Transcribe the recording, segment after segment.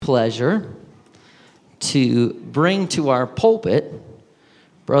pleasure to bring to our pulpit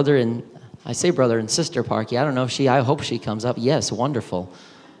brother and sister Parky. I don't know if I hope she comes up. Yes, wonderful.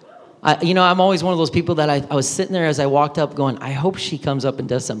 I'm always one of those people that I was sitting there as I walked up going, I hope she comes up and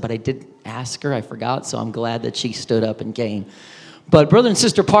does something, but I didn't ask her. I forgot, so I'm glad that she stood up and came. But brother and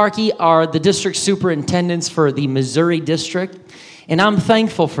sister Parky are the district superintendents for the Missouri district, and I'm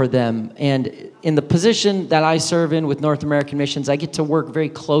thankful for them. And in the position that I serve in with North American Missions, I get to work very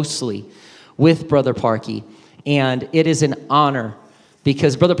closely with Brother Parky, and it is an honor.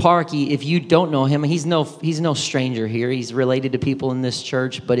 Because Brother Parky, if you don't know him, he's no stranger here. He's related to people in this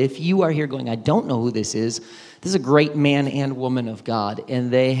church. But if you are here going, I don't know who this is a great man and woman of God.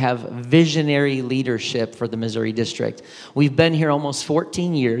 And they have visionary leadership for the Missouri district. We've been here almost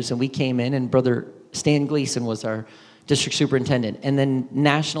 14 years, and we came in, and Brother Stan Gleason was our district superintendent. And then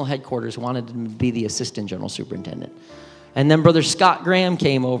national headquarters wanted him to be the assistant general superintendent. And then Brother Scott Graham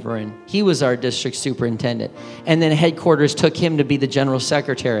came over, and he was our district superintendent. And then headquarters took him to be the general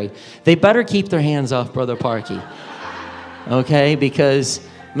secretary. They better keep their hands off Brother Parky, okay? Because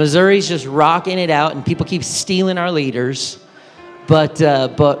Missouri's just rocking it out, and people keep stealing our leaders. But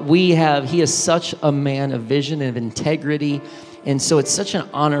he is such a man of vision and of integrity. And so it's such an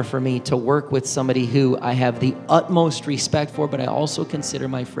honor for me to work with somebody who I have the utmost respect for, but I also consider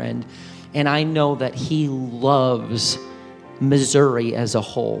my friend. And I know that he loves Missouri as a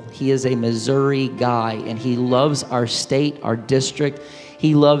whole. He is a Missouri guy, and he loves our state, our district.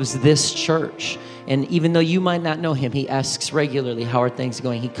 He loves this church. And even though you might not know him, he asks regularly, how are things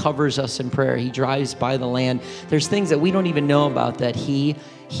going? He covers us in prayer. He drives by the land. There's things that we don't even know about that he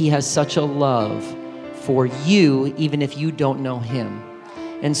has such a love for you, even if you don't know him.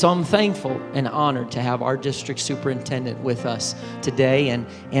 And so I'm thankful and honored to have our district superintendent with us today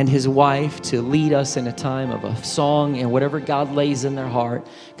and his wife to lead us in a time of a song and whatever God lays in their heart,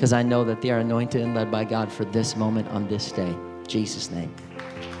 because I know that they are anointed and led by God for this moment on this day. In Jesus' name.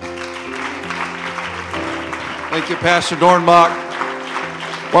 Thank you, Pastor Dornbach.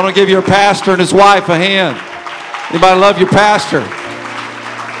 I want to give your pastor and his wife a hand. Anybody love your pastor?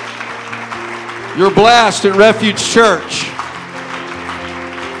 You're blessed at Refuge Church.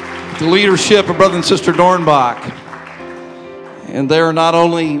 The leadership of Brother and Sister Dornbach. And they are not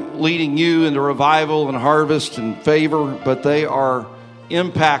only leading you into revival and harvest and favor, but they are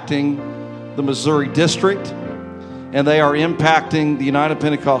impacting the Missouri district, and they are impacting the United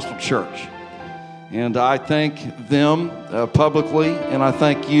Pentecostal Church. And I thank them publicly, and I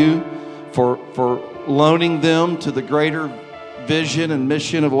thank you for loaning them to the greater vision and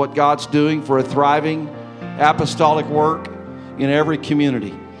mission of what God's doing for a thriving apostolic work in every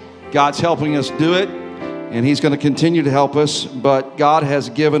community. God's helping us do it, and He's going to continue to help us. But God has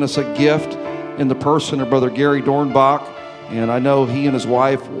given us a gift in the person of Brother Gary Dornbach, and I know he and his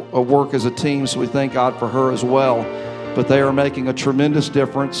wife work as a team, so we thank God for her as well. But they are making a tremendous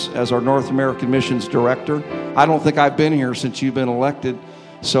difference as our North American Missions Director. I don't think I've been here since you've been elected,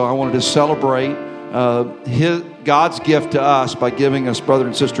 so I wanted to celebrate God's gift to us by giving us Brother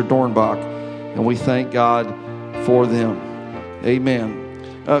and Sister Dornbach, and we thank God for them. Amen.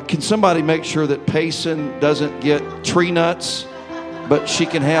 Can somebody make sure that Payson doesn't get tree nuts, but she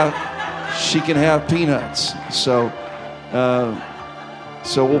can have peanuts? So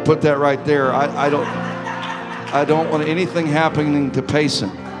we'll put that right there. I don't want anything happening to Payson.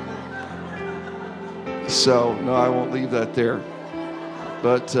 So no, I won't leave that there.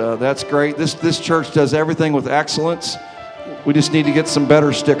 But that's great. This church does everything with excellence. We just need to get some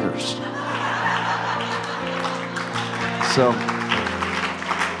better stickers. So.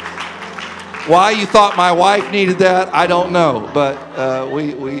 Why you thought my wife needed that, I don't know. But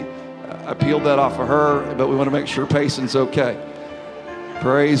I peeled that off of her, but we want to make sure Payson's okay.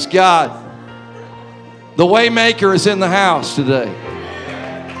 Praise God. The Waymaker is in the house today.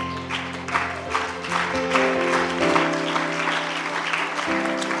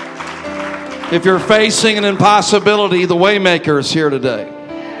 If you're facing an impossibility, the Waymaker is here today.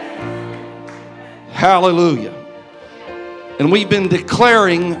 Hallelujah. And we've been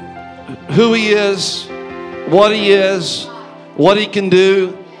declaring who He is, what He can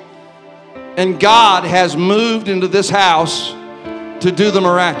do. And God has moved into this house to do the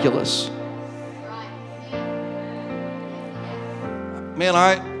miraculous. Man,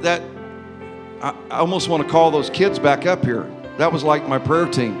 I almost want to call those kids back up here. That was like my prayer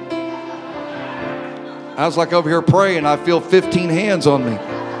team. I was like over here praying. I feel 15 hands on me.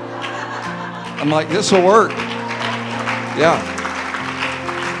 I'm like, this will work. Yeah.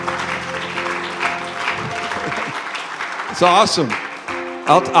 It's awesome.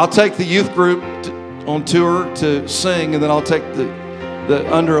 I'll take the youth group on tour to sing, and then I'll take the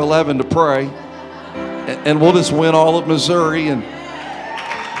the under 11 to pray. And we'll just win all of Missouri. And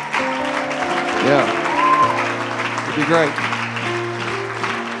yeah, it'd be great.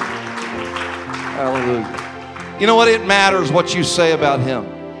 Hallelujah. You know what? It matters what you say about him.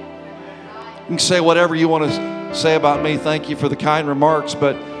 You can say whatever you want to say about me. Thank you for the kind remarks,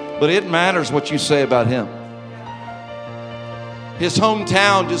 but it matters what you say about him. His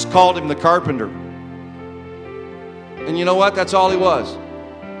hometown just called him the carpenter. And you know what? That's all he was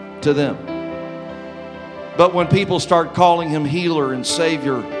to them. But when people start calling him healer and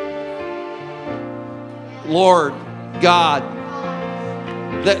Savior, Lord, God,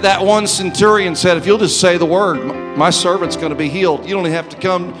 that one centurion said, if you'll just say the word, my servant's going to be healed. You don't even have to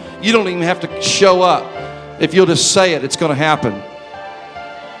come. You don't even have to show up. If you'll just say it, it's going to happen.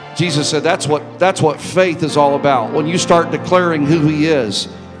 Jesus said that's what faith is all about. When you start declaring who he is.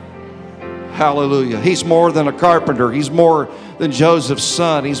 Hallelujah. He's more than a carpenter. He's more than Joseph's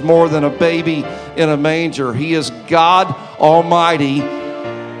son. He's more than a baby in a manger. He is God Almighty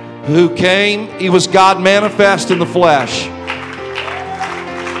who came. He was God manifest in the flesh.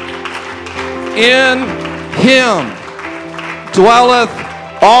 In him dwelleth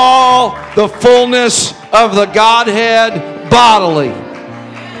all the fullness of the Godhead bodily.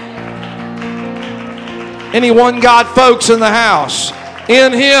 Any one God folks in the house?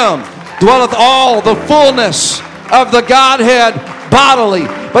 In him dwelleth all the fullness of the Godhead bodily.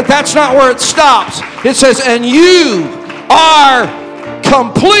 But that's not where it stops. It says, and you are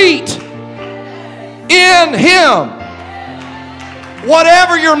complete in him.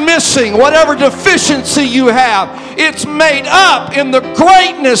 Whatever you're missing, whatever deficiency you have, it's made up in the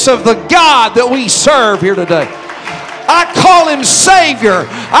greatness of the God that we serve here today. I call him Savior.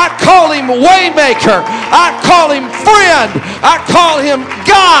 I call him Waymaker. I call him Friend. I call him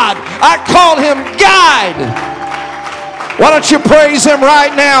God. I call him Guide. Why don't you praise him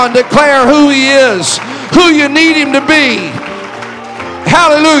right now and declare who he is, who you need him to be.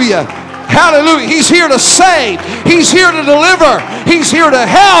 Hallelujah. Hallelujah. He's here to save. He's here to deliver. He's here to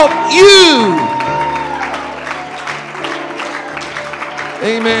help you.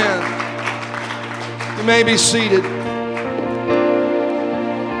 Amen. You may be seated.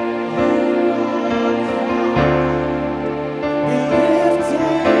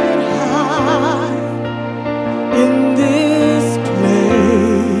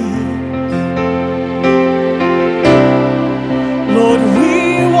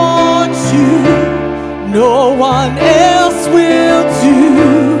 No one else will do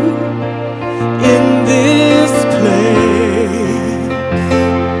in this place.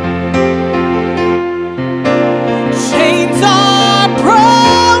 Chains are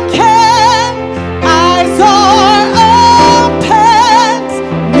broken, eyes are opened,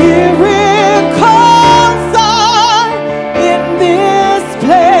 miracles are in this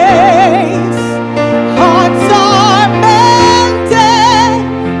place. Hearts are mended,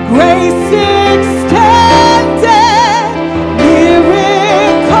 grace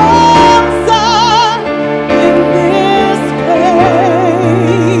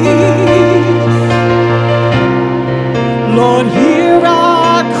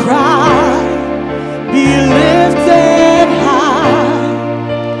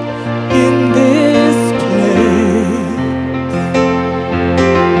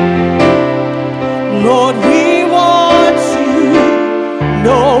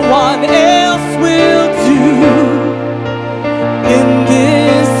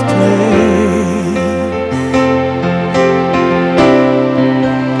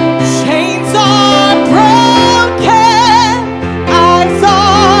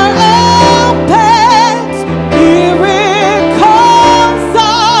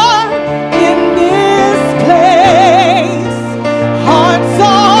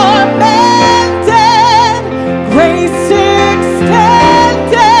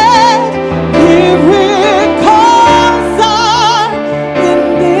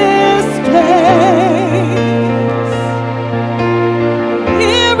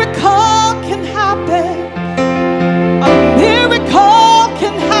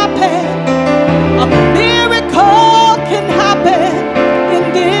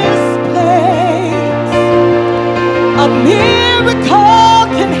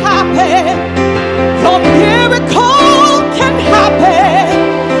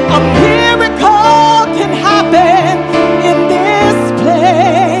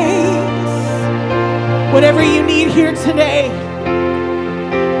whatever you need here today,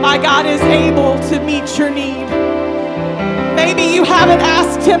 my God is able to meet your need. Maybe you haven't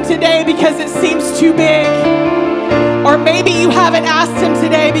asked him today because it seems too big. Or maybe you haven't asked him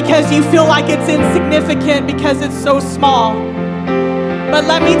today because you feel like it's insignificant because it's so small. But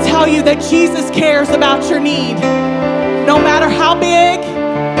let me tell you that Jesus cares about your need. No matter how big,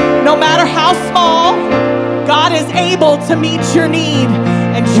 no matter how small, God is able to meet your need.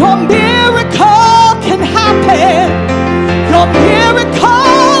 And your miracle can happen. Your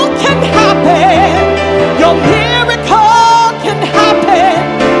miracle can happen. Your miracle can happen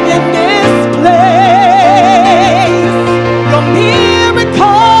in this place. Your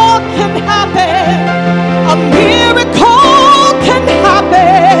miracle can happen. A miracle can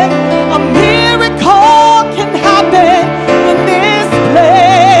happen. A miracle can happen in this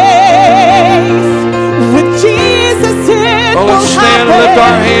place. With Jesus it will let's stand happen. and lift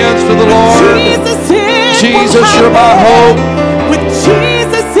our hands to the Lord. Jesus, you're my hope. With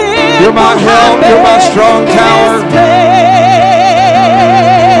Jesus it You're my help. You're my strong tower.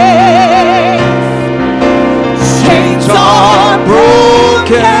 Chains are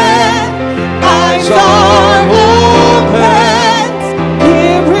broken. Eyes are opened.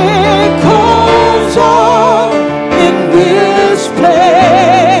 Miracles are in this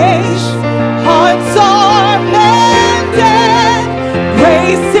place. Hearts are mended.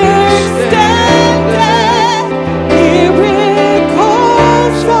 Grace extended.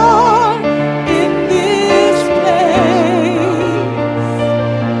 Miracles are in this place.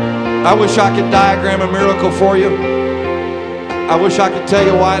 I wish I could diagram a miracle for you. I wish I could tell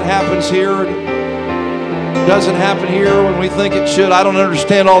you why it happens here and doesn't happen here when we think it should. I don't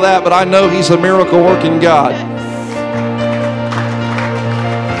understand all that, but I know He's a miracle working God.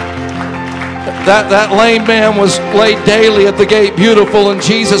 That lame man was laid daily at the gate beautiful, and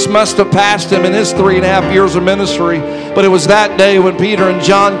Jesus must have passed him in his 3.5 years of ministry. But it was that day when Peter and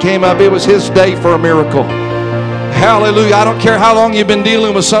John came up, it was his day for a miracle. Hallelujah. I don't care how long you've been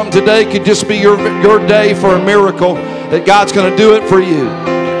dealing with something, today could just be your day for a miracle, that God's going to do it for you.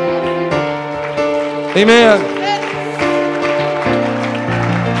 Amen.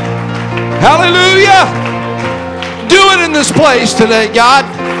 Hallelujah. Do it in this place today, God.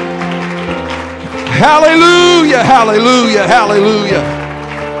 Hallelujah, hallelujah, hallelujah.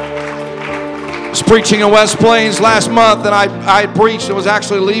 I was preaching in West Plains last month, and I had preached and was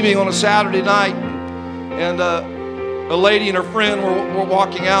actually leaving on a Saturday night. And a lady and her friend were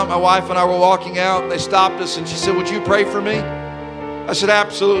walking out. My wife and I were walking out, and they stopped us, and she said, "Would you pray for me?" I said,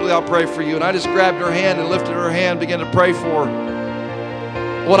 "Absolutely, I'll pray for you." And I just grabbed her hand and lifted her hand, began to pray for her.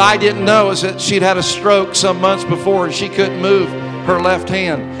 What I didn't know is that she'd had a stroke some months before, and she couldn't move her left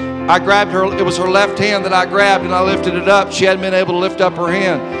hand. I grabbed her, it was her left hand that I grabbed, and I lifted it up. She hadn't been able to lift up her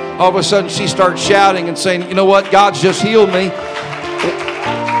hand. All of a sudden, she started shouting and saying, "You know what? God's just healed me."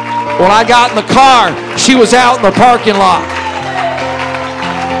 When I got in the car, she was out in the parking lot.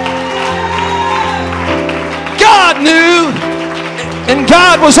 God knew, and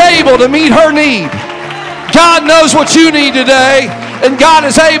God was able to meet her need. God knows what you need today, and God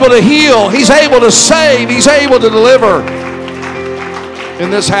is able to heal. He's able to save. He's able to deliver in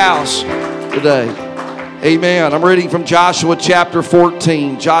this house today. Amen. I'm reading from Joshua chapter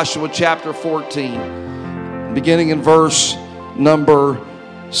 14. Joshua chapter 14, beginning in verse number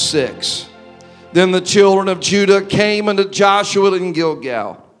 6. Then the children of Judah came unto Joshua in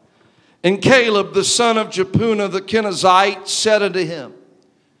Gilgal. And Caleb the son of Jephunneh the Kenizzite said unto him,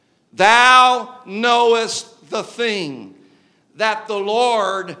 "Thou knowest the thing that the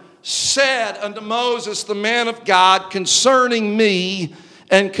Lord said unto Moses the man of God concerning me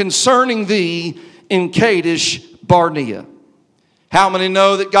and concerning thee in Kadesh Barnea." How many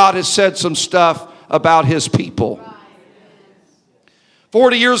know that God has said some stuff about His people?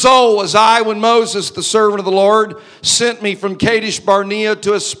 40 years old was I when Moses, the servant of the Lord, sent me from Kadesh Barnea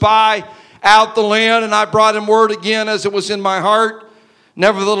to espy out the land, and I brought him word again as it was in my heart.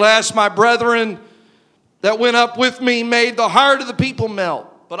 Nevertheless, my brethren that went up with me made the heart of the people melt.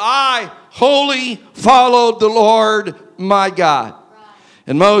 But I wholly followed the Lord my God.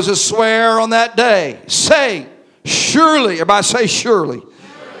 And Moses sware on that day, say, surely, everybody say surely,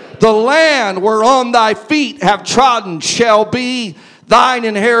 the land whereon thy feet have trodden shall be thine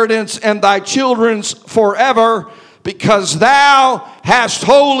inheritance and thy children's forever, because thou hast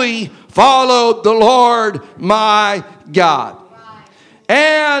wholly followed the Lord my God.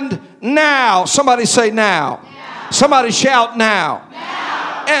 And now, somebody say now. Somebody shout now.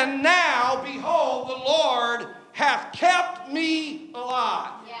 And now, behold, the Lord hath kept me alive.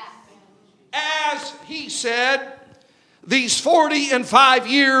 As He said, these 45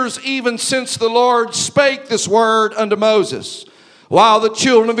 years, even since the Lord spake this word unto Moses, while the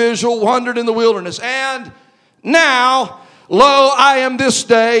children of Israel wandered in the wilderness. And now, lo, I am this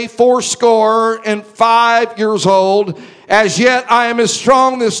day 85 years old. As yet I am as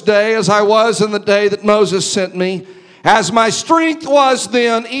strong this day as I was in the day that Moses sent me. As my strength was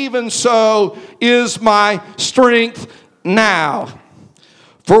then, even so is my strength now.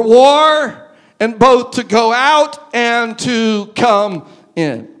 For war, and both to go out and to come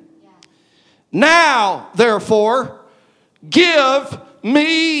in. Now, therefore, give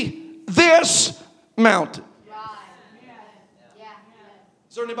me this mountain.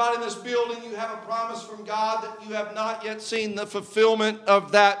 Is there anybody in this building, you have a promise from God that you have not yet seen the fulfillment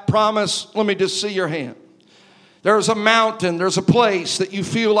of that promise? Let me just see your hand. There's a mountain, there's a place that you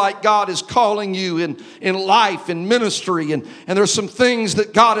feel like God is calling you in life, in ministry, and there's some things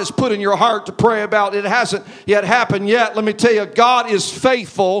that God has put in your heart to pray about. It hasn't yet happened yet. Let me tell you, God is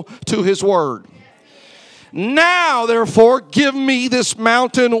faithful to His word. Now, therefore, give me this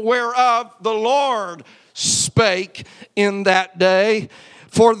mountain whereof the Lord spake in that day.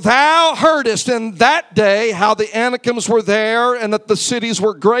 For thou heardest in that day how the Anakims were there, and that the cities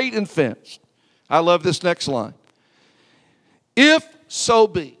were great and fenced. I love this next line. If so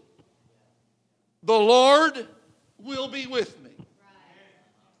be, the Lord will be with me.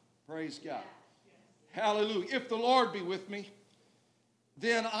 Praise God. Hallelujah. If the Lord be with me,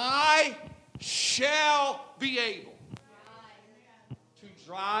 then I shall be able to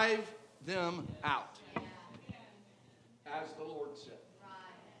drive them out, as the Lord said.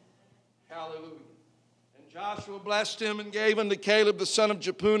 Hallelujah. And Joshua blessed him and gave unto Caleb the son of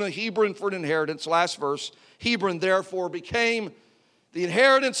Jephunneh Hebron for an inheritance. Last verse. Hebron therefore became the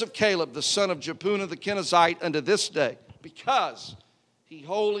inheritance of Caleb the son of Jephunneh the Kenizzite unto this day, because he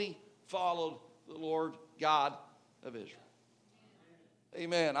wholly followed the Lord God of Israel.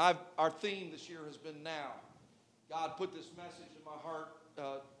 Amen. Our theme this year has been now. God put this message in my heart at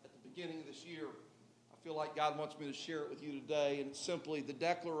the beginning of this year. I feel like God wants me to share it with you today, and it's simply the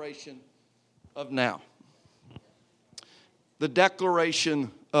declaration of now. The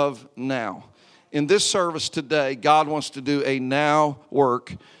declaration of now. In this service today, God wants to do a now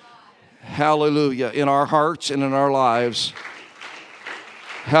work. Hallelujah. In our hearts and in our lives.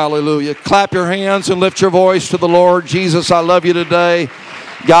 Hallelujah. Clap your hands and lift your voice to the Lord. Jesus, I love you today.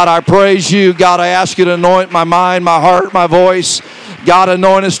 God, I praise you. God, I ask you to anoint my mind, my heart, my voice. God,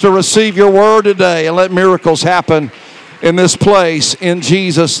 anoint us to receive your word today and let miracles happen in this place in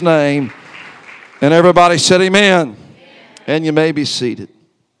Jesus' name. And everybody said amen. Amen. And you may be seated.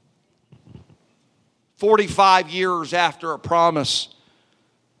 45 years after a promise,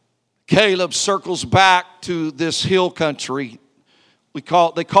 Caleb circles back to this hill country. They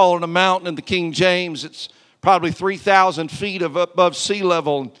call it a mountain in the King James. It's probably 3,000 feet above sea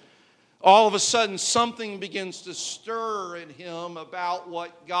level. All of a sudden, something begins to stir in him about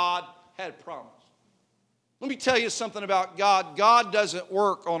what God had promised. Let me tell you something about God. God doesn't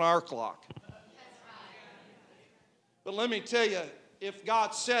work on our clock. But let me tell you, if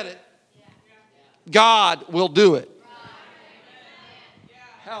God said it, God will do it.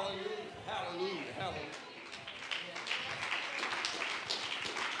 Hallelujah, hallelujah, hallelujah.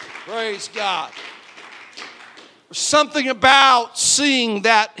 Praise God. There's something about seeing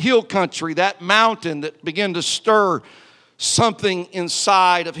that hill country, that mountain, that began to stir something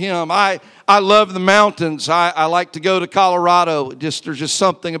inside of him. I love the mountains. I like to go to Colorado. There's just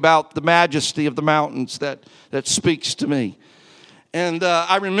something about the majesty of the mountains that speaks to me. And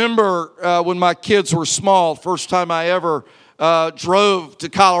I remember when my kids were small, first time I ever drove to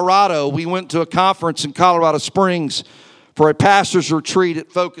Colorado. We went to a conference in Colorado Springs for a pastor's retreat at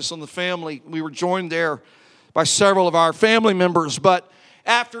Focus on the Family. We were joined there by several of our family members. But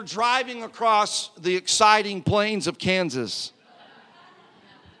after driving across the exciting plains of Kansas,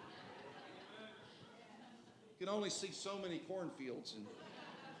 you can only see so many cornfields. And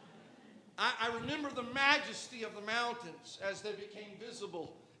I remember the majesty of the mountains as they became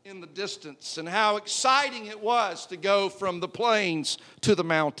visible in the distance, and how exciting it was to go from the plains to the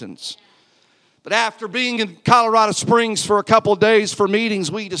mountains. But after being in Colorado Springs for a couple of days for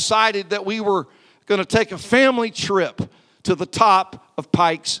meetings, we decided that we were going to take a family trip to the top of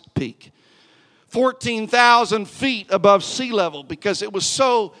Pikes Peak. 14,000 feet above sea level, because it was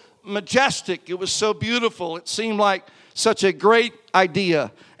so majestic, it was so beautiful. It seemed like such a great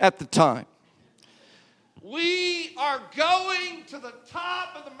idea at the time. We are going to the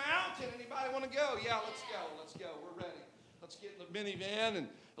top of the mountain. Anybody want to go? Yeah, let's go. Let's go. We're ready. Let's get in the minivan and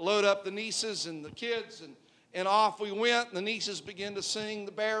load up the nieces and the kids, and off we went. And the nieces began to sing.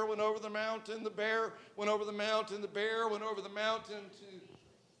 The bear went over the mountain. The bear went over the mountain. The bear went over the mountain to...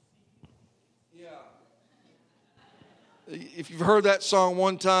 Yeah. If you've heard that song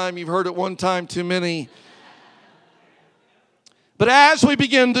one time, you've heard it one time too many. But as we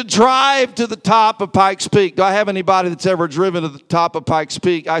begin to drive to the top of Pikes Peak, do I have anybody that's ever driven to the top of Pikes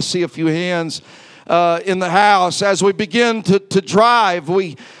Peak? I see a few hands. in the house. As we begin to drive,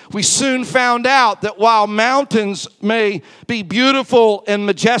 we soon found out that while mountains may be beautiful and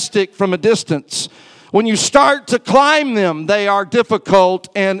majestic from a distance, when you start to climb them, they are difficult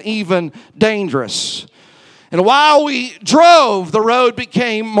and even dangerous. And while we drove, the road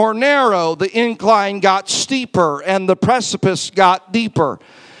became more narrow, the incline got steeper, and the precipice got deeper.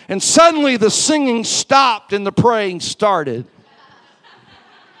 And suddenly the singing stopped and the praying started.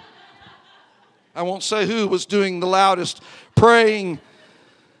 I won't say who was doing the loudest praying,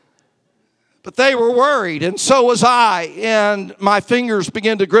 but they were worried, and so was I. And my fingers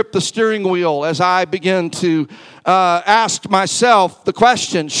began to grip the steering wheel as I began to ask myself the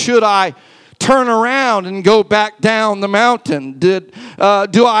question, should I turn around and go back down the mountain? Do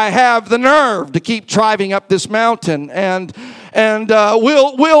I have the nerve to keep driving up this mountain? And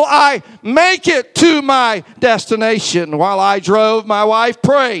will I make it to my destination? While I drove, my wife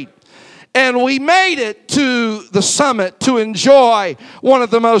prayed. And we made it to the summit to enjoy one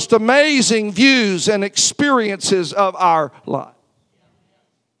of the most amazing views and experiences of our life.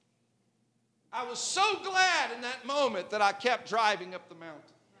 I was so glad in that moment that I kept driving up the mountain.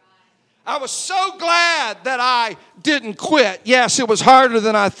 I was so glad that I didn't quit. Yes, it was harder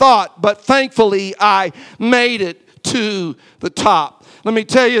than I thought, but thankfully I made it to the top. Let me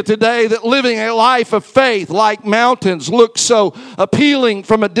tell you today that living a life of faith like mountains looks so appealing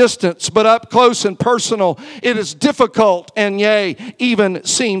from a distance, but up close and personal, it is difficult and yea, even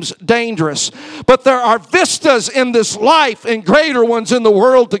seems dangerous. But there are vistas in this life and greater ones in the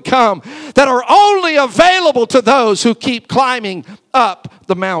world to come that are only available to those who keep climbing up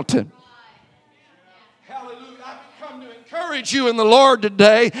the mountain. Encourage you in the Lord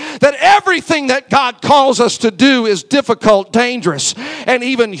today that everything that God calls us to do is difficult, dangerous, and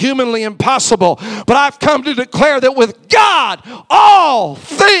even humanly impossible. But I've come to declare that with God, all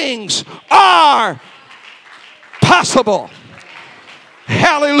things are possible.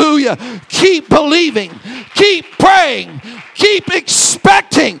 Hallelujah. Keep believing. Keep praying. Keep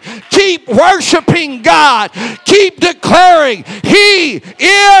expecting. Keep worshiping God. Keep declaring He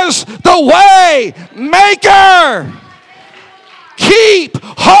is the way maker. Keep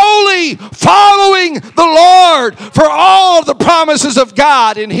wholly following the Lord, for all of the promises of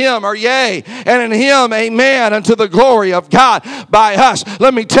God in Him are yea, and in Him amen, unto the glory of God by us.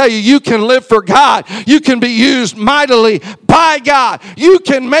 Let me tell you, you can live for God. You can be used mightily by God. You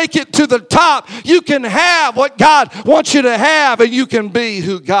can make it to the top. You can have what God wants you to have, and you can be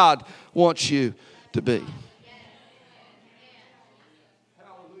who God wants you to be.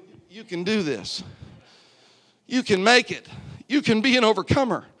 You can do this. You can make it. You can be an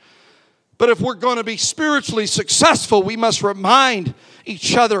overcomer. But if we're going to be spiritually successful, we must remind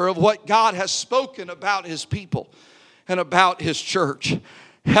each other of what God has spoken about His people and about His church.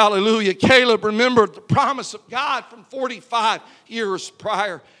 Hallelujah. Caleb remembered the promise of God from 45 years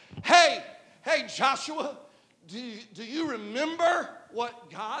prior. Hey, Joshua, do you remember what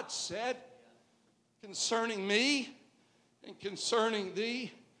God said concerning me and concerning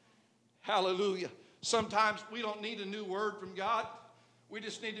thee? Hallelujah. Sometimes we don't need a new word from God. We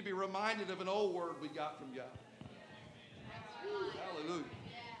just need to be reminded of an old word we got from God. Hallelujah.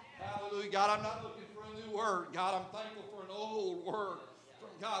 Hallelujah. God, I'm not looking for a new word. God, I'm thankful for an old word from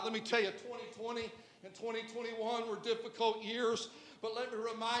God. Let me tell you, 2020 and 2021 were difficult years. But let me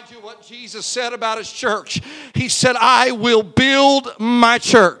remind you what Jesus said about His church. He said, I will build my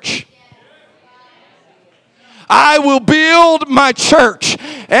church. I will build my church,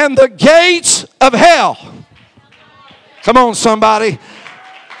 and the gates of hell. Come on, somebody.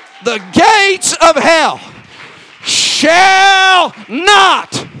 The gates of hell shall not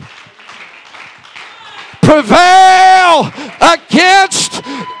prevail against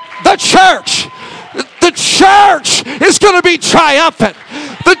the church. The church is going to be triumphant.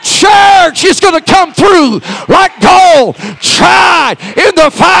 The church is going to come through like gold tried in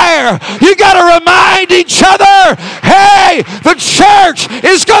the fire. You got to remind each other, hey, the church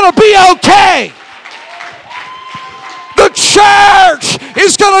is going to be okay. The church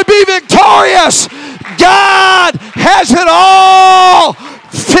is going to be victorious. God has it all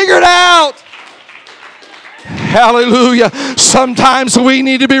figured out. Hallelujah. Sometimes we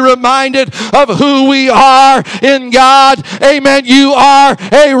need to be reminded of who we are in God. Amen. You are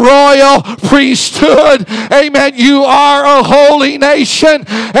a royal priesthood. Amen. You are a holy nation.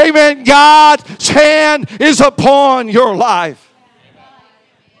 Amen. God's hand is upon your life.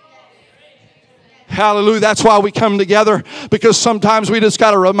 Hallelujah. That's why we come together, because sometimes we just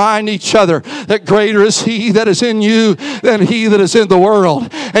got to remind each other that greater is He that is in you than he that is in the world.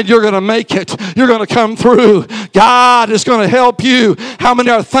 And you're going to make it. You're going to come through. God is going to help you. How many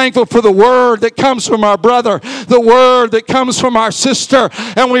are thankful for the word that comes from our brother, the word that comes from our sister,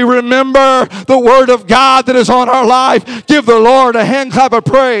 and we remember the word of God that is on our life? Give the Lord a hand clap of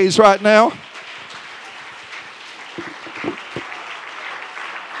praise right now.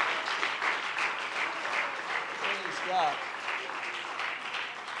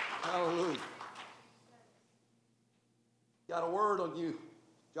 Got a word on you,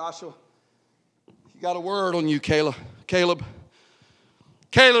 Joshua. You got a word on you, Caleb.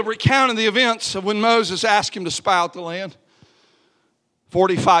 Caleb recounted the events of when Moses asked him to spy out the land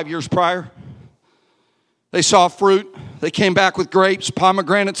 45 years prior. They saw fruit. They came back with grapes,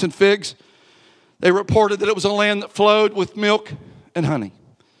 pomegranates, and figs. They reported that it was a land that flowed with milk and honey.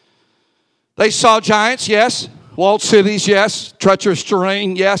 They saw giants, yes. Walled cities, yes. Treacherous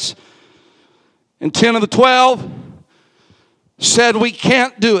terrain, yes. And 10 of the 12 said, we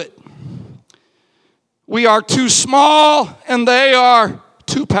can't do it. We are too small and they are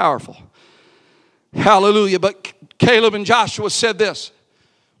too powerful. Hallelujah. But Caleb and Joshua said this: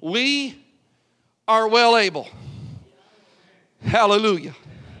 we are well able. Hallelujah.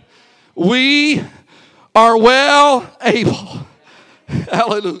 We are well able.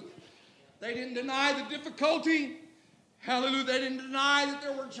 Hallelujah. They didn't deny the difficulty. Hallelujah. They didn't deny that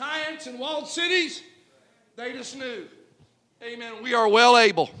there were giants and walled cities. They just knew. Amen. We are well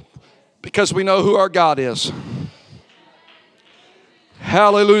able because we know who our God is.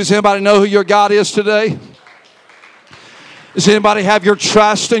 Hallelujah. Does anybody know who your God is today? Does anybody have your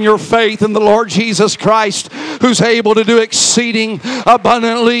trust and your faith in the Lord Jesus Christ, who's able to do exceeding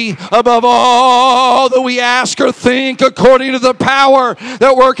abundantly above all that we ask or think, according to the power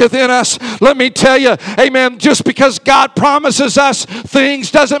that worketh in us? Let me tell you, amen, just because God promises us things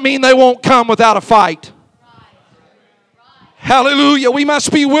doesn't mean they won't come without a fight. Hallelujah. We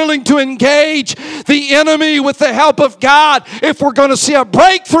must be willing to engage the enemy with the help of God if we're going to see a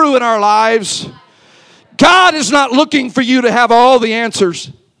breakthrough in our lives. God is not looking for you to have all the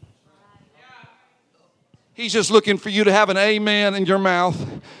answers. He's just looking for you to have an amen in your mouth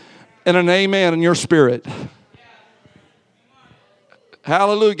and an amen in your spirit.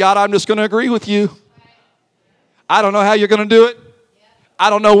 Hallelujah. God, I'm just going to agree with you. I don't know how you're going to do it. I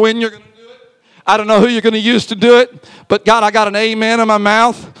don't know when you're going to do it. I don't know who you're going to use to do it. But God, I got an amen in my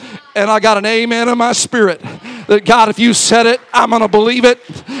mouth and I got an amen in my spirit. That God, if you said it, I'm going to believe it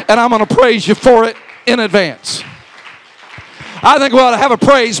and I'm going to praise you for it in advance. I think we ought to have a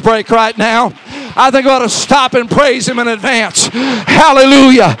praise break right now. I think we ought to stop and praise Him in advance.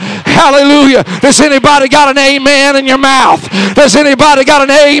 Hallelujah. Hallelujah. Does anybody got an amen in your mouth? Does anybody got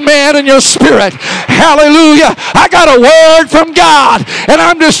an amen in your spirit? Hallelujah. I got a word from God and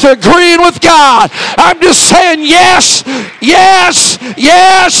I'm just agreeing with God. I'm just saying yes, yes,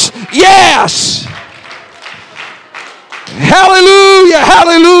 yes, yes. Hallelujah,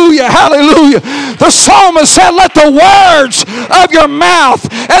 hallelujah, hallelujah. The psalmist said, let the words of your mouth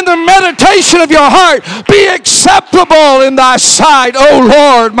and the meditation of your heart be acceptable in thy sight, O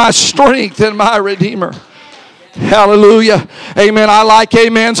Lord, my strength and my redeemer. Hallelujah. Amen. I like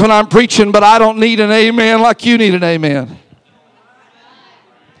amens when I'm preaching, but I don't need an amen like you need an amen.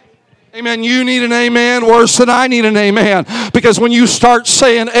 Amen. You need an amen worse than I need an amen. Because when you start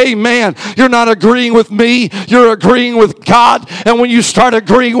saying amen, you're not agreeing with me, you're agreeing with God. And when you start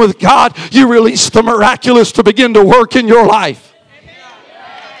agreeing with God, you release the miraculous to begin to work in your life.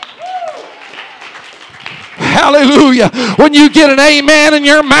 Hallelujah. When you get an amen in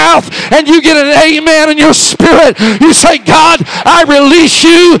your mouth and you get an amen in your spirit, you say, God, I release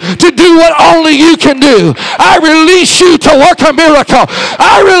you to do what only you can do. I release you to work a miracle.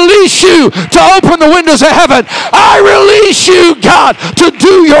 I release you to open the windows of heaven. I release you, God, to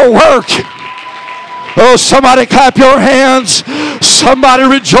do your work. Oh, somebody clap your hands. Somebody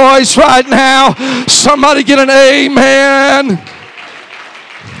rejoice right now. Somebody get an amen.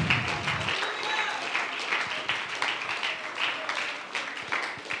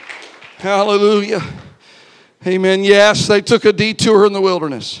 Hallelujah. Amen. Yes, they took a detour in the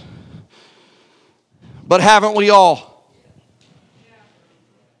wilderness. But haven't we all?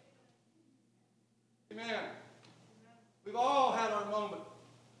 Amen. We've all had our moment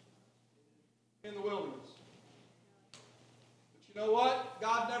in the wilderness. But you know what?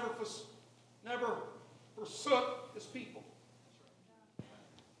 God never forsook His people.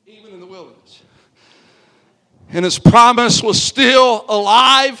 Even in the wilderness. And His promise was still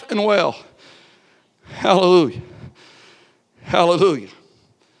alive and well. Hallelujah. Hallelujah.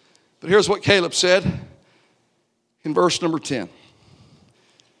 But here's what Caleb said in verse number 10.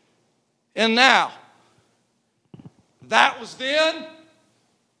 And now, that was then,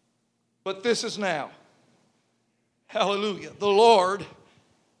 but this is now. Hallelujah. The Lord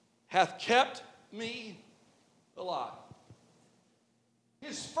hath kept me alive.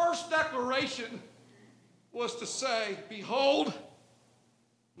 His first declaration was to say, behold,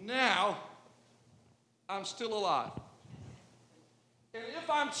 now I'm still alive. And if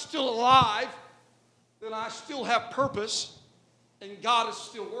I'm still alive, then I still have purpose, and God is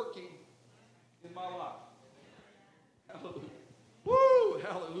still working in my life. Hallelujah. Woo!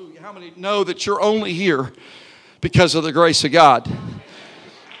 Hallelujah. How many know that you're only here because of the grace of God?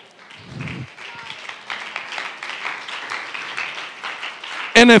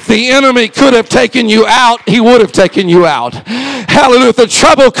 And if the enemy could have taken you out, he would have taken you out. Hallelujah. If the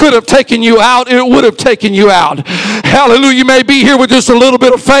trouble could have taken you out, it would have taken you out. Hallelujah. You may be here with just a little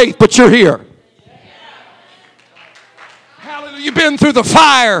bit of faith, but you're here. Hallelujah. You've been through the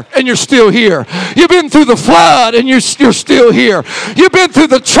fire and you're still here. You've been through the flood and you're still here. You've been through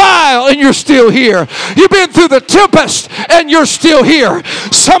the trial and you're still here. You've been through the tempest and you're still here.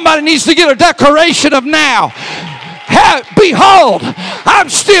 Somebody needs to get a declaration of now. Behold, I'm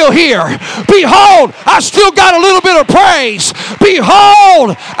still here. Behold, I still got a little bit of praise.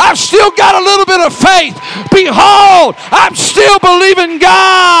 Behold, I've still got a little bit of faith. Behold, I'm still believing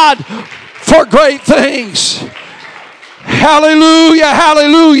God for great things. Hallelujah,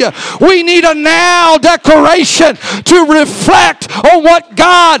 hallelujah. We need a now declaration to reflect on what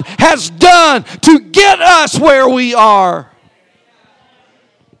God has done to get us where we are.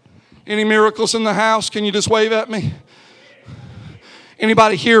 Any miracles in the house? Can you just wave at me?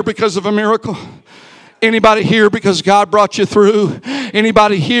 Anybody here because of a miracle? Anybody here because God brought you through?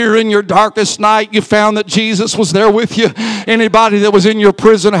 Anybody here in your darkest night you found that Jesus was there with you? Anybody that was in your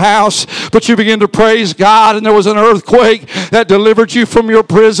prison house but you began to praise God and there was an earthquake that delivered you from your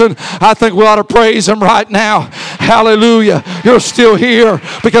prison? I think we ought to praise Him right now. Hallelujah. You're still here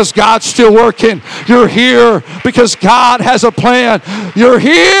because God's still working. You're here because God has a plan. You're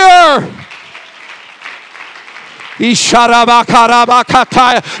here. Don't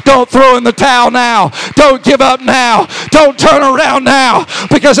throw in the towel now. Don't give up now. Don't turn around now.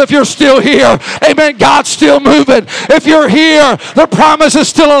 Because if you're still here, amen, God's still moving. If you're here, the promise is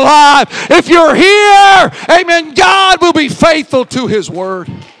still alive. If you're here, amen, God will be faithful to His word.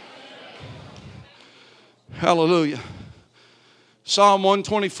 Hallelujah. Psalm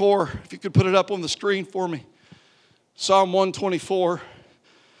 124, if you could put it up on the screen for me. Psalm 124.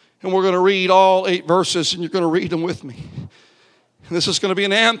 And we're going to read all 8 verses, and you're going to read them with me. And this is going to be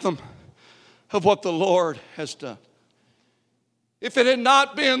an anthem of what the Lord has done. If it had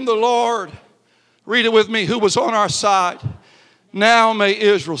not been the Lord, read it with me, who was on our side, now may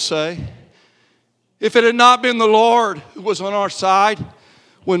Israel say. If it had not been the Lord who was on our side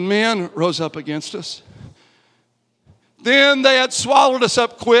when men rose up against us, then they had swallowed us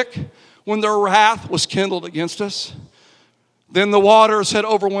up quick when their wrath was kindled against us. Then the waters had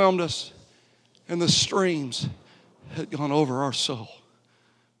overwhelmed us, and the streams had gone over our soul.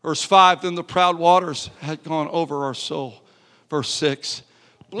 Verse 5, then the proud waters had gone over our soul. Verse 6,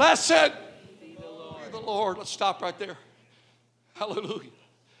 blessed be the Lord. Let's stop right there. Hallelujah.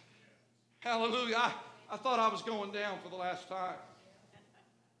 Hallelujah. I thought I was going down for the last time.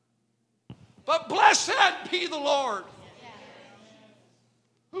 But blessed be the Lord,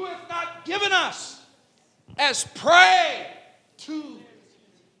 who hath not given us as prey to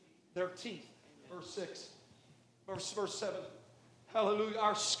their teeth. Verse 6. Verse 7. Hallelujah.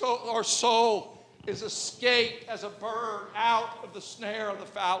 Our soul is escaped as a bird out of the snare of the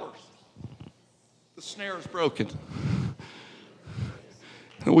fowlers. The snare is broken.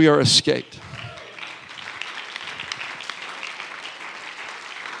 And we are escaped.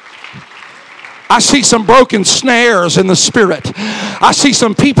 I see some broken snares in the spirit. I see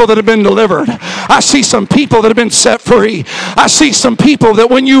some people that have been delivered. I see some people that have been set free. I see some people that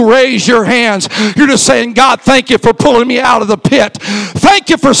when you raise your hands, you're just saying, God, thank you for pulling me out of the pit. Thank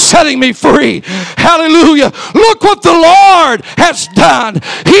you for setting me free. Hallelujah. Look what the Lord has done.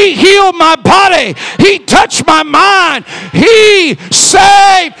 He healed my body. He touched my mind. He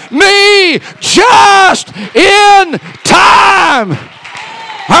saved me just in time.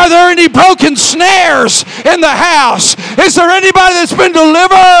 Are there any broken snares in the house? Is there anybody that's been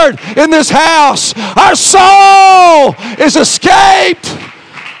delivered in this house? Our soul is escaped.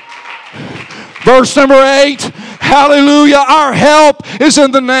 Verse number 8. Hallelujah. Our help is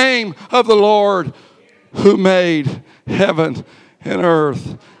in the name of the Lord who made heaven and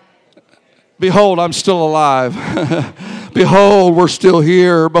earth. Behold, I'm still alive. Behold, we're still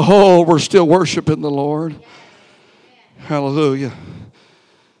here. Behold, we're still worshiping the Lord. Hallelujah.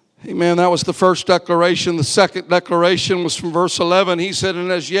 Amen. That was the first declaration. The second declaration was from verse 11. He said,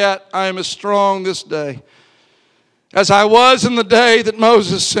 and as yet I am as strong this day as I was in the day that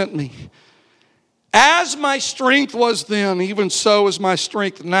Moses sent me. As my strength was then, even so is my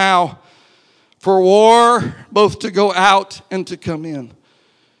strength now for war, both to go out and to come in.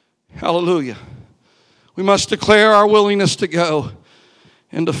 Hallelujah. We must declare our willingness to go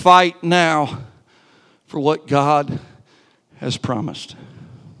and to fight now for what God has promised.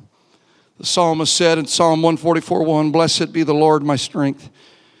 The psalmist said in Psalm 144:1, blessed be the Lord my strength,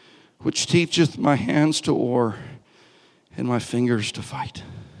 which teacheth my hands to war and my fingers to fight.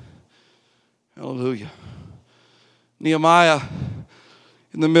 Hallelujah. Nehemiah,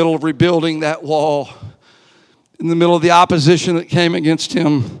 in the middle of rebuilding that wall, in the middle of the opposition that came against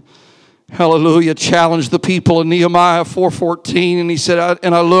him, hallelujah, challenged the people in Nehemiah 4:14. And he said,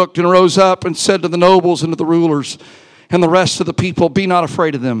 and I looked and rose up and said to the nobles and to the rulers and the rest of the people, be not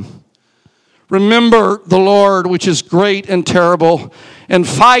afraid of them. Remember the Lord, which is great and terrible, and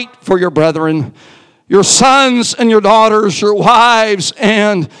fight for your brethren, your sons and your daughters, your wives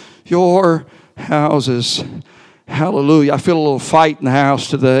and your houses. Hallelujah. I feel a little fight in the house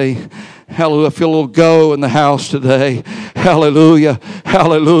today. Hallelujah. I feel a little go in the house today. Hallelujah.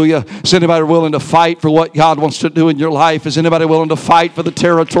 Hallelujah. Is anybody willing to fight for what God wants to do in your life? Is anybody willing to fight for the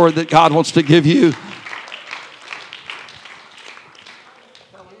territory that God wants to give you?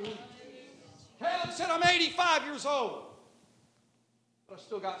 Caleb said, I'm 85 years old, but I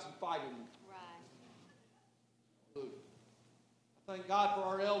still got some fight in me. Right. Thank God for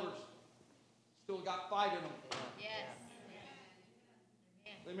our elders. Still got fight in them. Yes.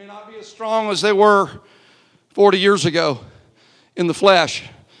 They may not be as strong as they were 40 years ago in the flesh,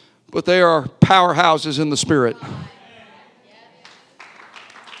 but they are powerhouses in the spirit.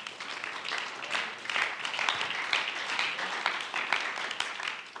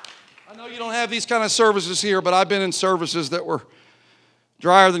 I know you don't have these kind of services here, but I've been in services that were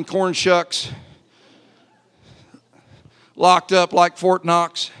drier than corn shucks, locked up like Fort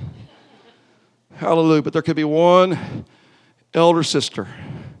Knox. Hallelujah. But there could be one elder sister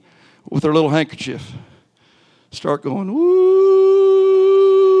with her little handkerchief start going, woo,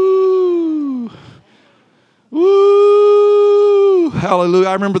 woo, hallelujah.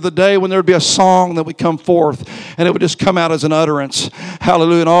 I remember the day when there would be a song that would come forth and it would just come out as an utterance.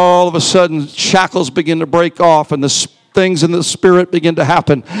 Hallelujah. And all of a sudden shackles begin to break off and the things in the spirit begin to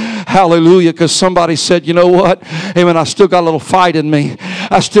happen. Hallelujah. Because somebody said, you know what? Amen. I still got a little fight in me.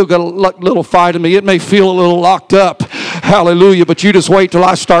 I still got a little fight in me. It may feel a little locked up. Hallelujah. But you just wait till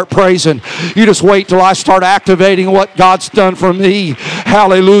I start praising. You just wait till I start activating what God's done for me.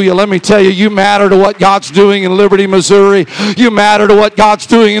 Hallelujah. Let me tell you, you matter to what God's doing in Liberty, Missouri. You matter to what God's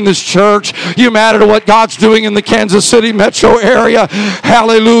doing in this church. You matter to what God's doing in the Kansas City metro area.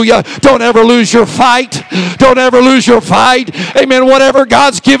 Hallelujah. Don't ever lose your fight. Don't ever lose your fight. Amen. Whatever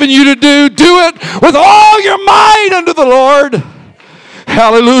God's given you to do, do it with all your might unto the Lord.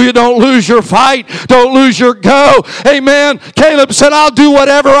 Hallelujah. Don't lose your fight. Don't lose your go. Amen. Caleb said, I'll do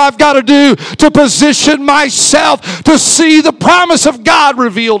whatever I've got to do to position myself to see the promise of God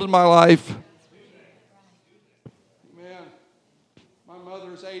revealed in my life. Amen. My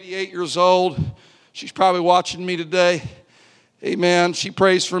mother's 88 years old. She's probably watching me today. Amen. She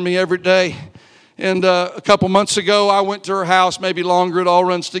prays for me every day. And a couple months ago, I went to her house, maybe longer, it all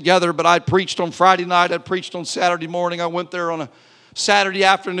runs together, but I preached on Friday night, I preached on Saturday morning, I went there on a Saturday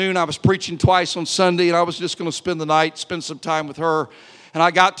afternoon, I was preaching twice on Sunday, and I was just going to spend the night, spend some time with her. And I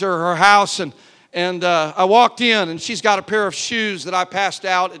got to her house, and I walked in, and she's got a pair of shoes that I passed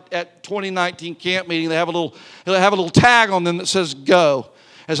out at 2019 camp meeting. They have a little tag on them that says "Go."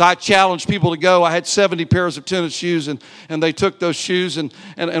 As I challenged people to go, I had 70 pairs of tennis shoes, and they took those shoes and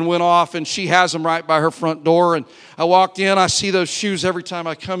went off, and she has them right by her front door. And I walked in, I see those shoes every time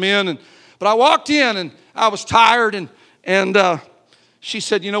I come in. But I walked in, and I was tired, and she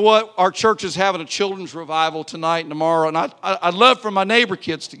said, you know what, our church is having a children's revival tonight and tomorrow, and I'd love for my neighbor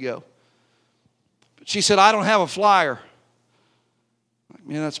kids to go. But she said, I don't have a flyer.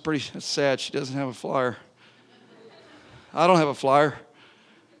 Man, that's sad. She doesn't have a flyer. I don't have a flyer.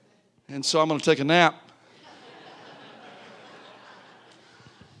 And so I'm going to take a nap.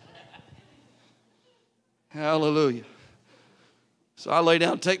 Hallelujah. So I lay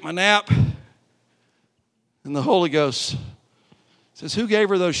down to take my nap. And the Holy Ghost says, who gave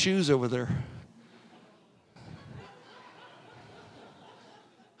her those shoes over there?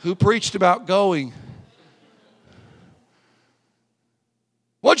 Who preached about going?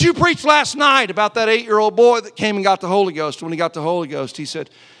 What'd did you preach last night about that 8-year-old boy that came and got the Holy Ghost? When he got the Holy Ghost, he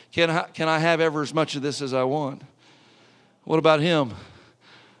said, can I have ever as much of this as I want? What about him?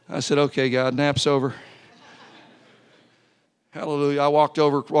 I said, okay, God, nap's over. Hallelujah. I walked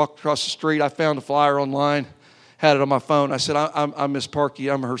across the street. I found a flyer online, had it on my phone. I said, I'm Miss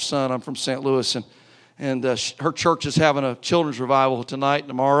Parkey. I'm her son. I'm from St. Louis. And her church is having a children's revival tonight and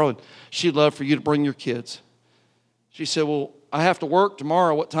tomorrow, and she'd love for you to bring your kids. She said, well, I have to work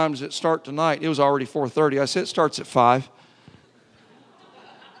tomorrow. What time does it start tonight? It was already 4:30. I said, it starts at 5.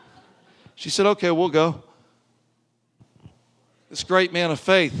 She said, okay, we'll go. This great man of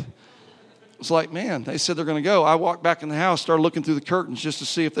faith was like, man, they said they're going to go. I walked back in the house, started looking through the curtains just to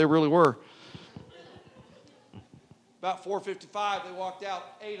see if they really were. About 4:55, they walked out,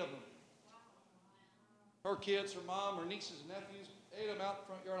 8 of them. Her kids, her mom, her nieces and nephews, 8 of them out in the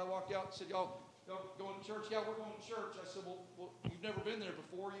front yard. I walked out and said, y'all going to church? Yeah, we're going to church. I said, well, you've never been there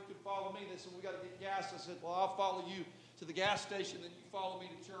before. You can follow me. They said, we got to get gas. I said, well, I'll follow you to the gas station, then you follow me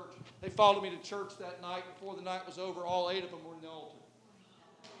to church. They followed me to church that night. Before the night was over, all 8 of them were in the altar.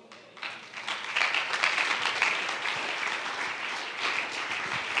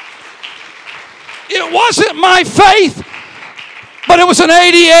 It wasn't my faith, but it was an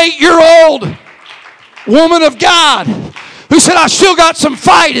 88-year-old woman of God who said, I still got some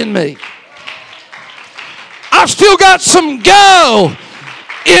fight in me. I've still got some go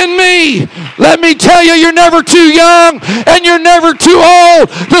in me. Let me tell you, you're never too young and you're never too old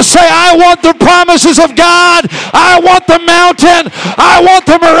to say, I want the promises of God. I want the mountain. I want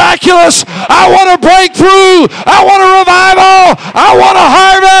the miraculous. I want a breakthrough. I want a revival. I want a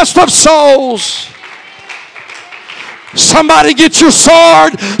harvest of souls. Somebody get your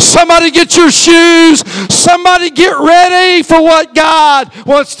sword. Somebody get your shoes. Somebody get ready for what God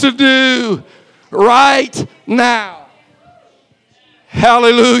wants to do right now.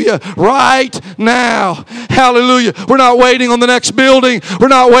 Hallelujah. Right now. Hallelujah. We're not waiting on the next building. We're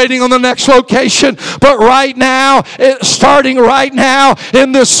not waiting on the next location. But right now, starting right now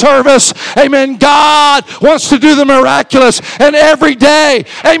in this service, amen, God wants to do the miraculous. And every day,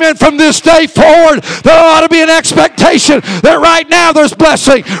 amen, from this day forward, there ought to be an expectation that right now there's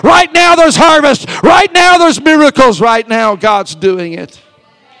blessing. Right now there's harvest. Right now there's miracles. Right now God's doing it.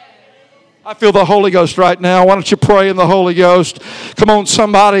 I feel the Holy Ghost right now. Why don't you pray in the Holy Ghost? Come on,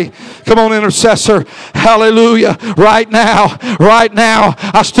 somebody. Come on, intercessor. Hallelujah. Right now. Right now.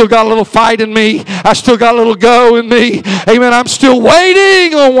 I still got a little fight in me. I still got a little go in me. Amen. I'm still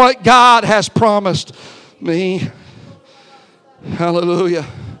waiting on what God has promised me. Hallelujah.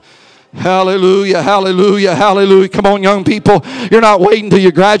 Hallelujah, hallelujah, hallelujah. Come on, young people. You're not waiting till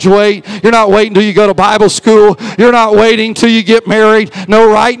you graduate. You're not waiting till you go to Bible school. You're not waiting till you get married.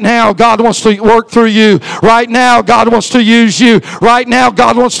 No, right now, God wants to work through you. Right now, God wants to use you. Right now,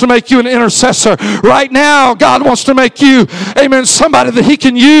 God wants to make you an intercessor. Right now, God wants to make you, amen, somebody that He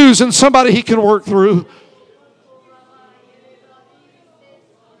can use and somebody He can work through.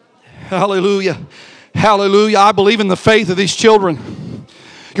 Hallelujah, hallelujah. I believe in the faith of these children.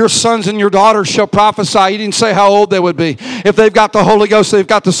 Your sons and your daughters shall prophesy. He didn't say how old they would be. If they've got the Holy Ghost, they've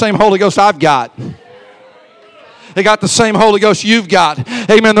got the same Holy Ghost I've got. They got the same Holy Ghost you've got.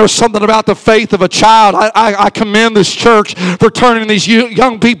 Amen. There's something about the faith of a child. I commend this church for turning these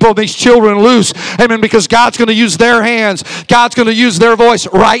young people, these children loose. Amen. Because God's going to use their hands. God's going to use their voice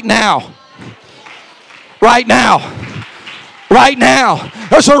right now. Right now. Right now.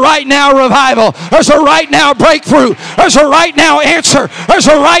 There's a right now revival. There's a right now breakthrough. There's a right now answer. There's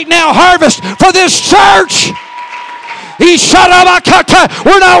a right now harvest for this church. We're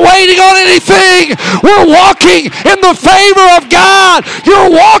not waiting on anything. We're walking in the favor of God.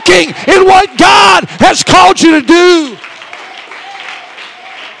 You're walking in what God has called you to do.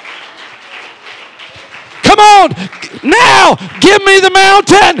 Come on, now, give me the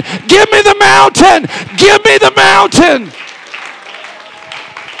mountain. Give me the mountain. Give me the mountain.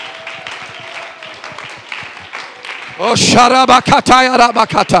 Oh, sharabakataya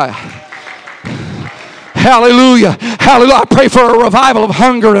rabakataya. Hallelujah. Hallelujah. I pray for a revival of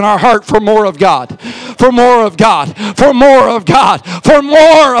hunger in our heart for more of God. For more of God. For more of God. For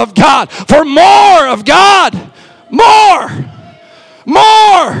more of God. For more of God. More.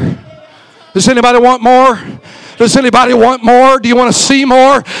 More. Does anybody want more? Does anybody want more? Do you want to see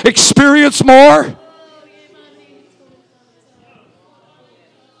more? Experience more?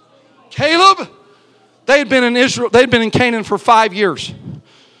 Caleb? They had been in Israel. They had been in Canaan for 5 years.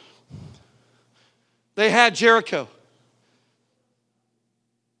 They had Jericho.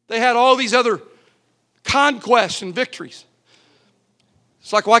 They had all these other conquests and victories.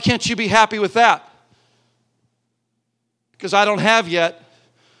 It's like, why can't you be happy with that? Because I don't have yet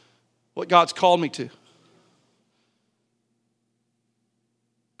what God's called me to.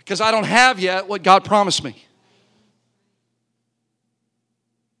 Because I don't have yet what God promised me.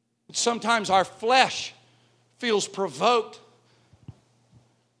 Sometimes our flesh feels provoked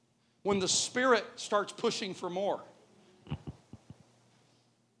when the Spirit starts pushing for more.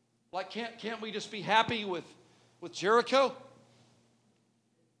 Like, can't we just be happy with Jericho?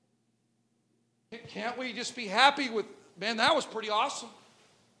 Can't we just be happy with, man, that was pretty awesome.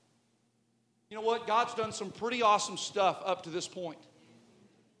 You know what? God's done some pretty awesome stuff up to this point.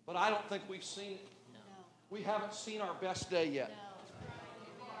 But I don't think we've seen it. No. We haven't seen our best day yet.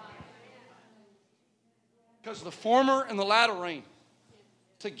 No. Because the former and the latter rain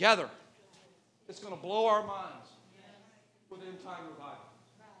together, it's going to blow our minds with end time revival.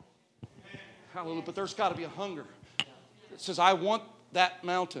 Hallelujah. But there's got to be a hunger that says, I want that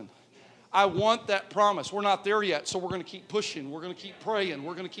mountain. I want that promise. We're not there yet, so we're going to keep pushing. We're going to keep praying.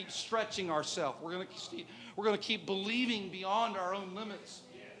 We're going to keep stretching ourselves. We're going to keep believing beyond our own limits.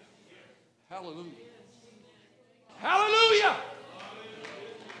 Hallelujah. Hallelujah.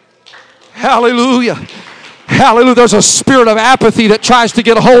 Hallelujah. Hallelujah. There's a spirit of apathy that tries to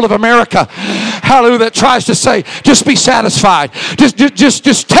get a hold of America. Hallelujah. That tries to say, just be satisfied.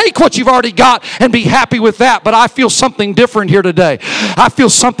 Just take what you've already got and be happy with that. But I feel something different here today. I feel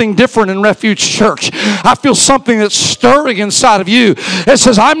something different in Refuge Church. I feel something that's stirring inside of you. It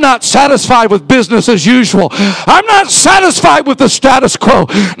says, I'm not satisfied with business as usual. I'm not satisfied with the status quo.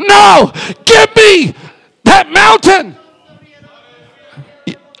 No, give me that mountain.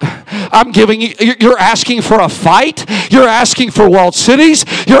 I'm giving you, you're asking for a fight. You're asking for walled cities.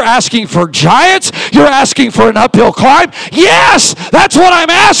 You're asking for giants. You're asking for an uphill climb. Yes, that's what I'm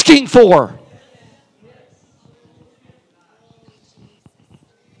asking for.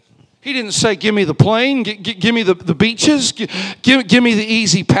 He didn't say, give me the plain, give me the beaches, give me the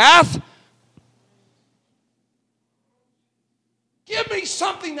easy path. Give me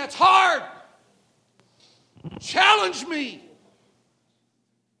something that's hard. Challenge me.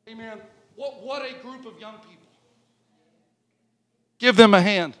 Amen. What a group of young people. Give them a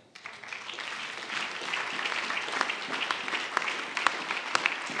hand.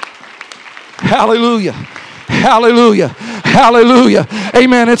 Hallelujah. Hallelujah. Hallelujah.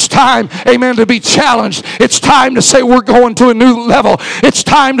 Amen. It's time, amen, to be challenged. It's time to say we're going to a new level. It's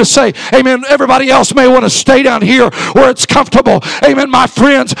time to say, amen, everybody else may want to stay down here where it's comfortable. Amen. My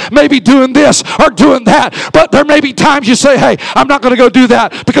friends may be doing this or doing that. But there may be times you say, hey, I'm not going to go do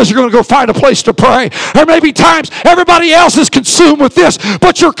that because you're going to go find a place to pray. There may be times everybody else is consumed with this,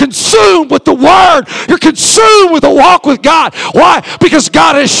 but you're consumed with the Word. You're consumed with a walk with God. Why? Because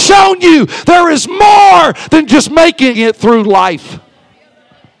God has shown you there is more than just making it through life.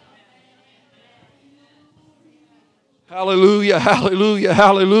 Hallelujah, hallelujah,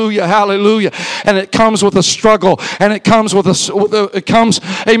 hallelujah, hallelujah. And it comes with a struggle, and it comes with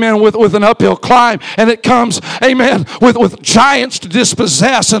amen, with an uphill climb, and it comes, amen, with giants to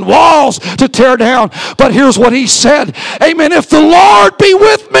dispossess and walls to tear down. But here's what he said, amen, if the Lord be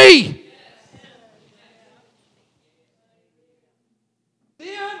with me,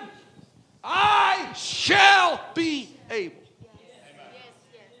 then I shall be able.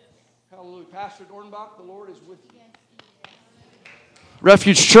 Hallelujah. Pastor Dornbach, the Lord is with you.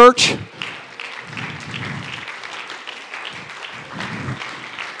 Refuge Church,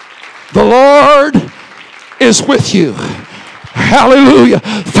 the Lord is with you. Hallelujah.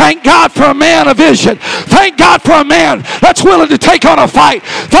 Thank God for a man of vision. Thank God for a man that's willing to take on a fight.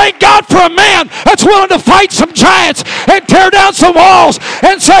 Thank God for a man that's willing to fight some giants and tear down some walls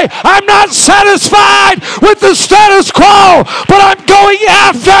and say, I'm not satisfied with the status quo, but I'm going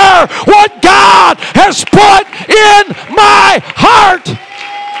after what God has put in my heart.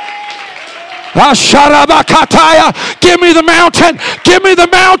 Give me the mountain. Give me the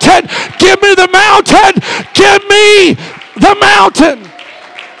mountain. Give me the mountain. Give me the mountain.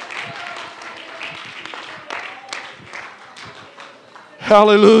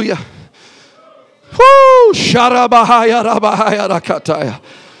 Hallelujah. Woo! If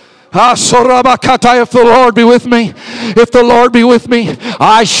the Lord be with me, if the Lord be with me,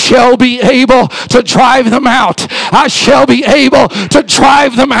 I shall be able to drive them out. I shall be able to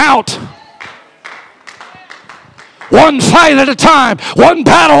drive them out. One fight at a time, one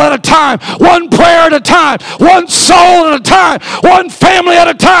battle at a time, one prayer at a time, one soul at a time, one family at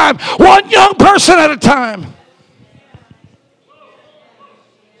a time, one young person at a time.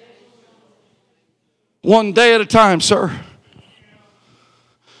 One day at a time, sir.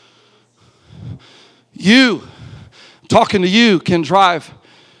 You, talking to you, can drive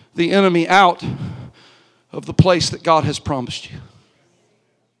the enemy out of the place that God has promised you.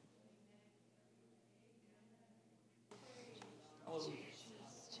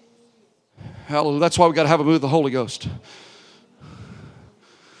 Hallelujah. That's why we got to have a move of the Holy Ghost.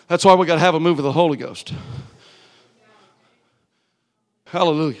 That's why we got to have a move of the Holy Ghost.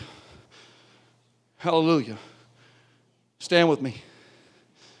 Hallelujah. Hallelujah. Stand with me.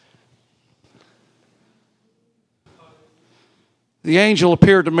 The angel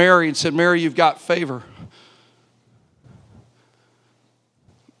appeared to Mary and said, Mary, you've got favor.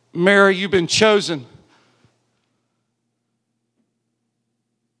 Mary, you've been chosen.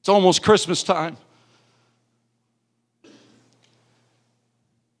 It's almost Christmas time.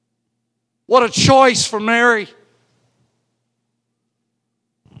 What a choice for Mary.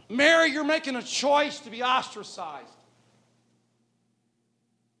 Mary, you're making a choice to be ostracized.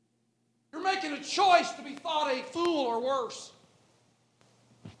 You're making a choice to be thought a fool or worse.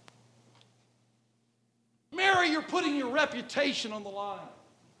 Mary, you're putting your reputation on the line.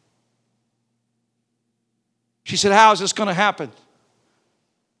 She said, how is this going to happen?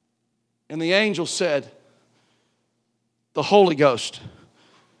 And the angel said, the Holy Ghost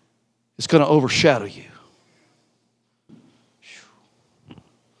is going to overshadow you.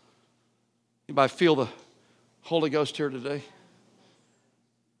 Anybody feel the Holy Ghost here today?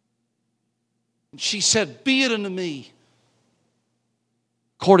 And she said, be it unto me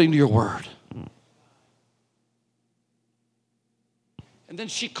according to your word. And then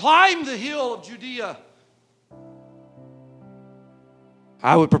she climbed the hill of Judea.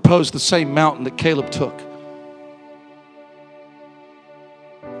 I would propose the same mountain that Caleb took.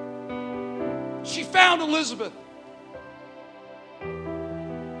 She found Elizabeth.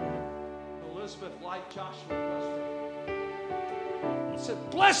 Elizabeth, like Joshua, said,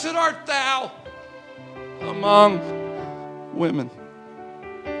 blessed art thou among women.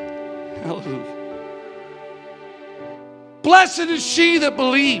 Hallelujah. Blessed is she that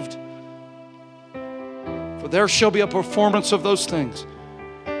believed, for there shall be a performance of those things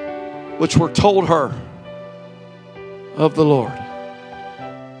which were told her of the Lord.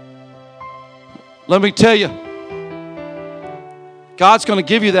 Let me tell you, God's going to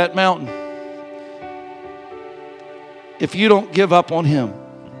give you that mountain if you don't give up on Him.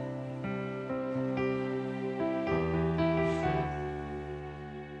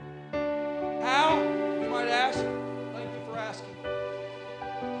 How? You might ask. Thank you for asking.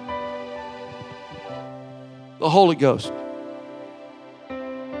 The Holy Ghost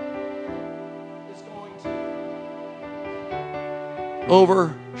is going to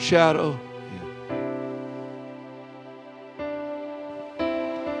overshadow you.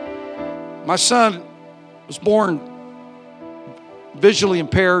 My son was born visually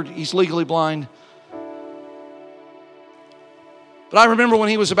impaired. He's legally blind. But I remember when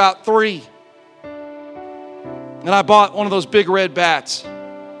he was about 3, and I bought one of those big red bats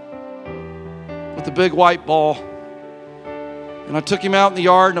with the big white ball. And I took him out in the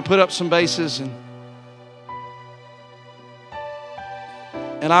yard and I put up some bases, and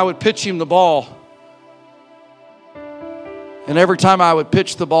I would pitch him the ball. And every time I would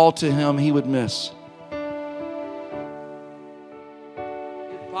pitch the ball to him, he would miss.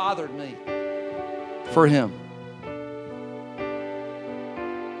 It bothered me for him.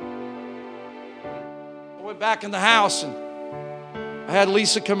 I went back in the house and I had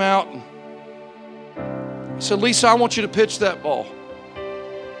Lisa come out and I said, Lisa, I want you to pitch that ball.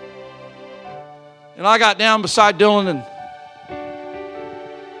 And I got down beside Dylan and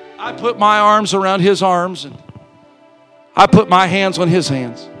I put my arms around his arms and I put my hands on his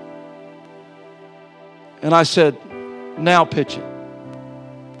hands. And I said, now pitch it.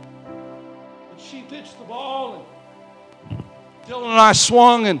 And she pitched the ball and Dylan and I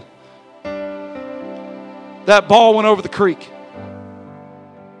swung and that ball went over the creek.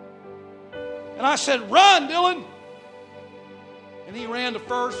 And I said, run, Dylan. And he ran to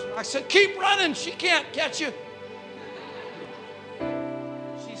first. I said, keep running. She can't catch you.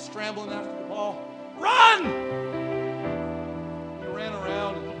 She's scrambling after the ball. Run! He ran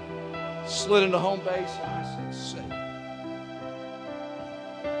around and slid into home base. And I said, safe.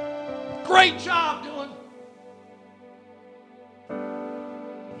 Great job, Dylan.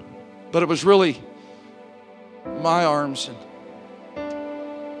 But it was really my arms and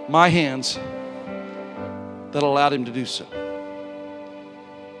my hands that allowed him to do so.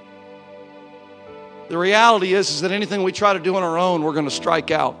 The reality is that anything we try to do on our own, we're going to strike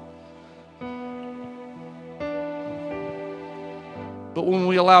out. But when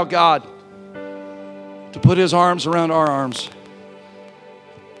we allow God to put His arms around our arms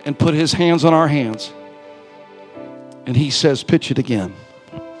and put His hands on our hands, and He says, pitch it again.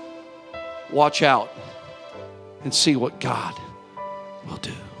 Watch out and see what God will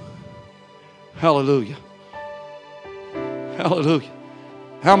do. Hallelujah. Hallelujah.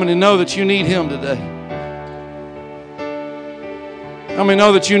 How many know that you need Him today? How many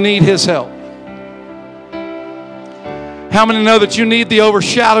know that you need His help? How many know that you need the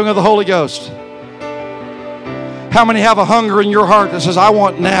overshadowing of the Holy Ghost? How many have a hunger in your heart that says, I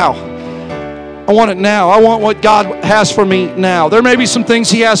want now? I want it now. I want what God has for me now. There may be some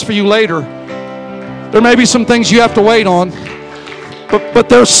things He has for you later. There may be some things you have to wait on. But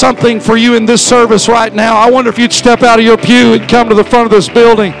there's something for you in this service right now. I wonder if you'd step out of your pew and come to the front of this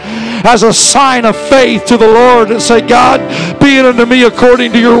building as a sign of faith to the Lord and say, God, be it unto me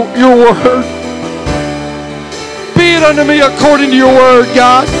according to your word. Be it unto me according to your word,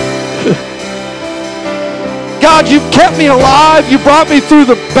 God. God, you've kept me alive. You brought me through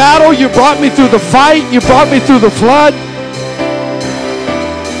the battle. You brought me through the fight. You brought me through the flood.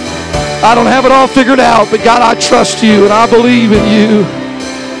 I don't have it all figured out, but God, I trust you and I believe in you.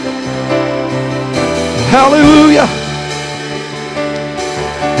 Hallelujah.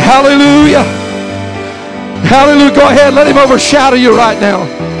 Hallelujah. Hallelujah. Go ahead, let Him overshadow you right now.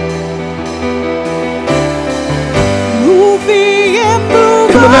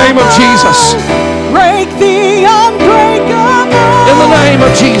 In the name of Jesus. Break the unbreakable. In the name of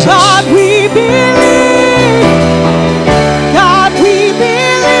Jesus. God, we believe. God, we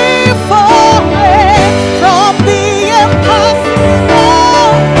believe for it. From the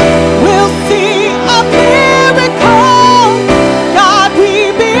impossible, we'll see a miracle. God,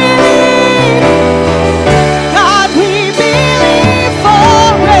 we believe. God, we believe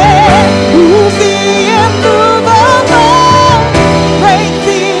for it. Move the immovable. Break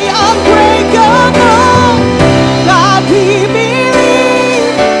the unbreakable. God, we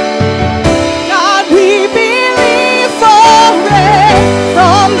believe. God, we believe for it.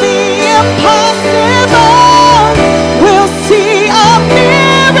 From the impossible, we'll see a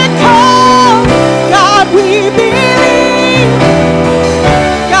miracle. God, we believe.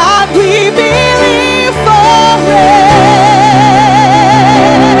 God, we believe for it.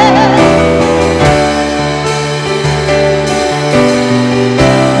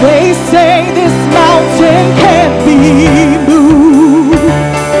 They say this mountain can't be moved.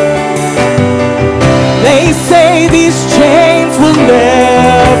 They say these chains will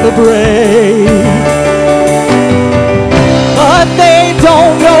never break. But they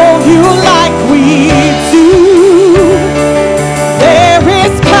don't know you like we do. There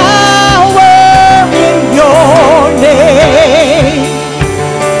is power in your name.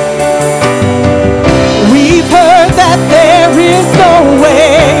 We've heard that there is no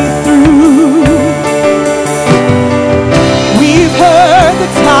way through. We've heard the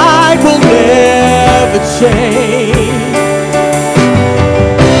tide will never change.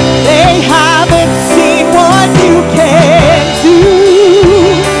 They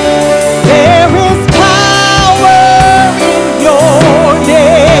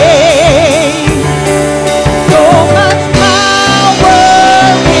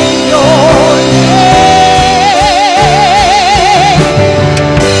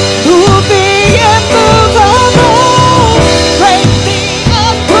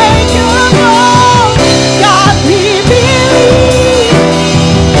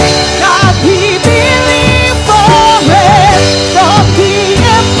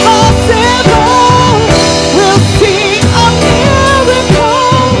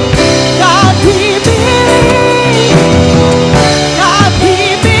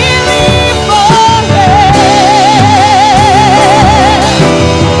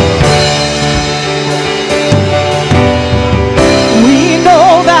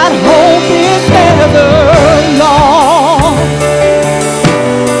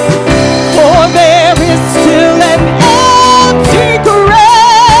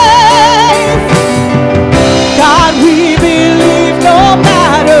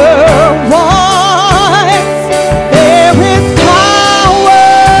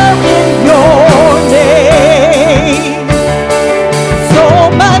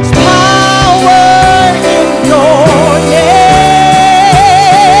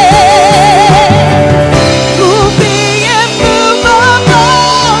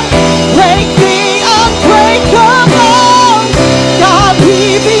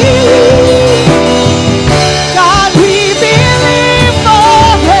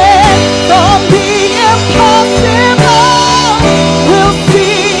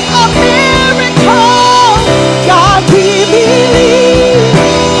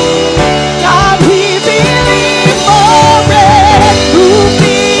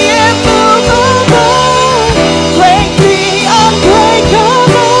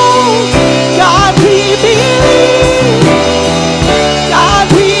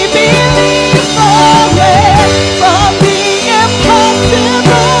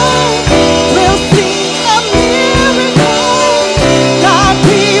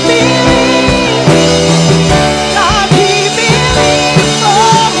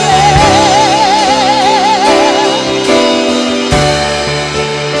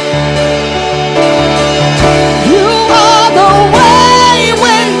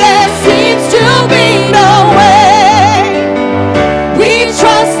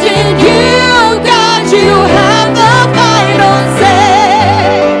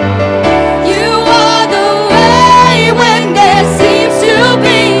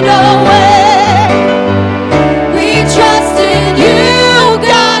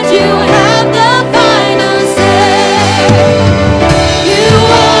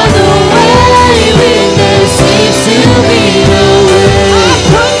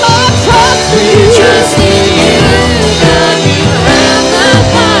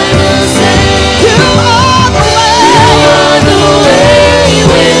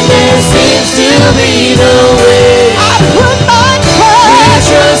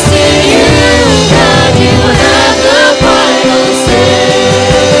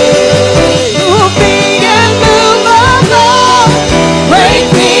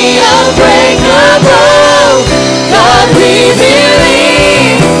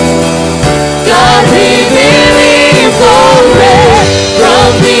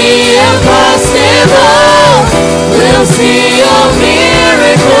Jesus is